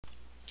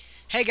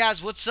Hey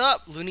guys, what's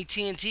up? Looney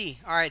TNT.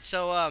 All right,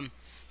 so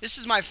this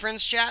is my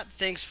friends chat.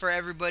 Thanks for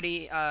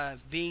everybody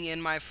being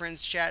in my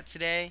friends chat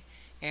today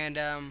and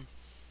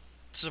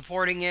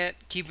supporting it,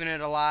 keeping it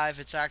alive.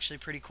 It's actually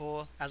pretty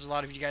cool. As a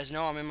lot of you guys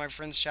know, I'm in my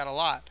friends chat a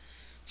lot.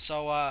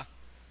 So,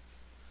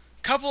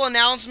 couple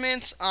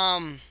announcements.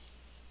 I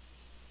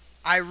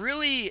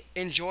really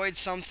enjoyed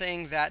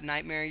something that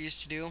Nightmare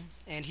used to do,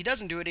 and he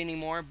doesn't do it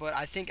anymore. But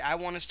I think I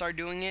want to start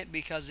doing it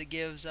because it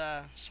gives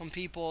some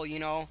people,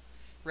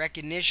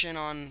 recognition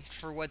on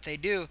for what they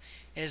do.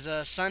 Is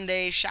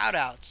Sunday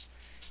shoutouts.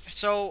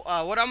 So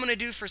what I'm gonna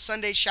do for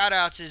Sunday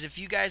shoutouts is if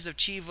you guys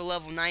achieve a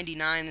level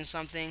 99 and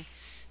something,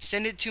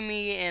 send it to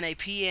me in a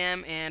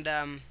PM, and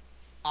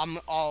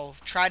I'll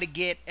try to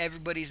get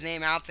everybody's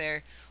name out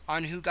there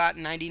on who got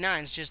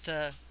 99s, just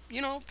to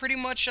pretty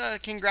much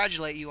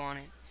congratulate you on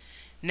it.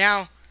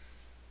 Now,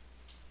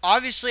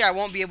 obviously, I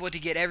won't be able to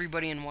get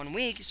everybody in 1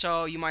 week,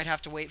 so you might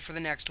have to wait for the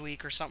next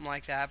week or something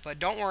like that. But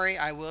don't worry,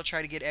 I will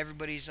try to get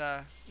everybody's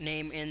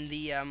name in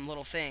the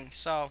little thing.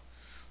 So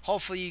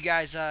hopefully, you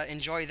guys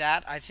enjoy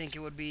that. I think it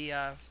would be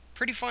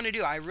pretty fun to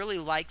do. I really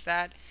like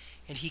that,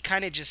 and he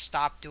kind of just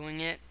stopped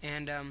doing it.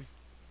 And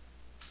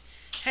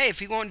hey, if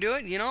he won't do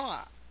it,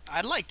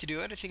 I'd like to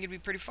do it. I think it'd be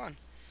pretty fun.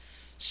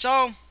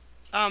 So,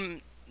 no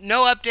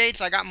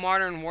updates. I got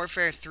Modern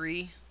Warfare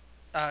 3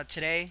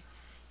 today,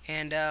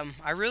 and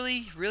I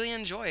really, really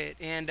enjoy it.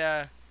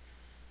 And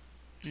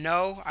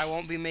no, I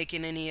won't be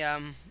making any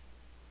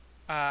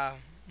uh,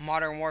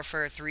 Modern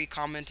Warfare 3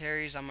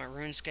 commentaries. I'm a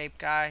RuneScape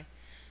guy.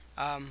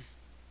 Um,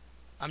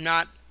 I'm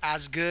not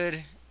as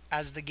good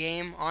as the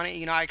game on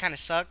it. I kind of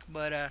suck,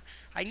 but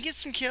I can get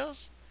some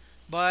kills.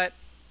 But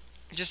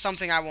just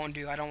something I won't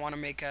do. I don't want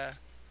to make a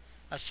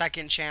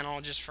second channel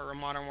just for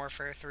Modern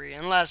Warfare 3,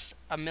 unless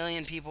a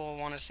million people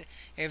want to see.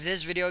 If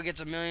this video gets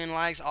a million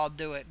likes, I'll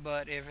do it.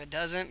 But if it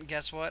doesn't,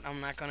 guess what?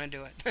 I'm not gonna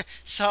do it.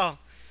 So,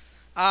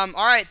 all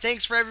right.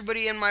 Thanks for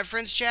everybody in my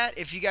friends chat.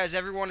 If you guys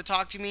ever want to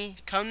talk to me,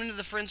 come into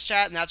the friends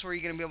chat, and that's where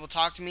you're gonna be able to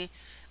talk to me.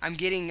 I'm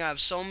getting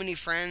so many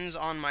friends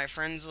on my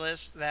friends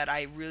list that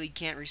I really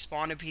can't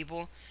respond to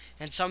people,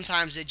 and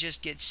sometimes it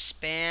just gets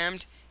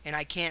spammed, and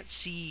I can't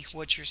see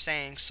what you're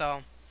saying.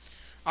 So,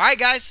 all right,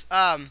 guys.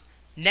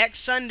 Next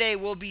Sunday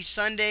will be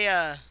Sunday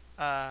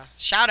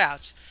shout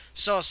outs.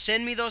 So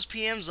send me those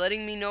PMs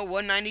letting me know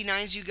what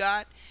 99s you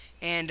got.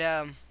 And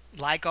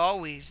like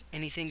always,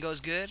 anything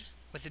goes good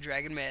with the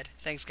Dragon Med.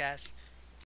 Thanks, guys.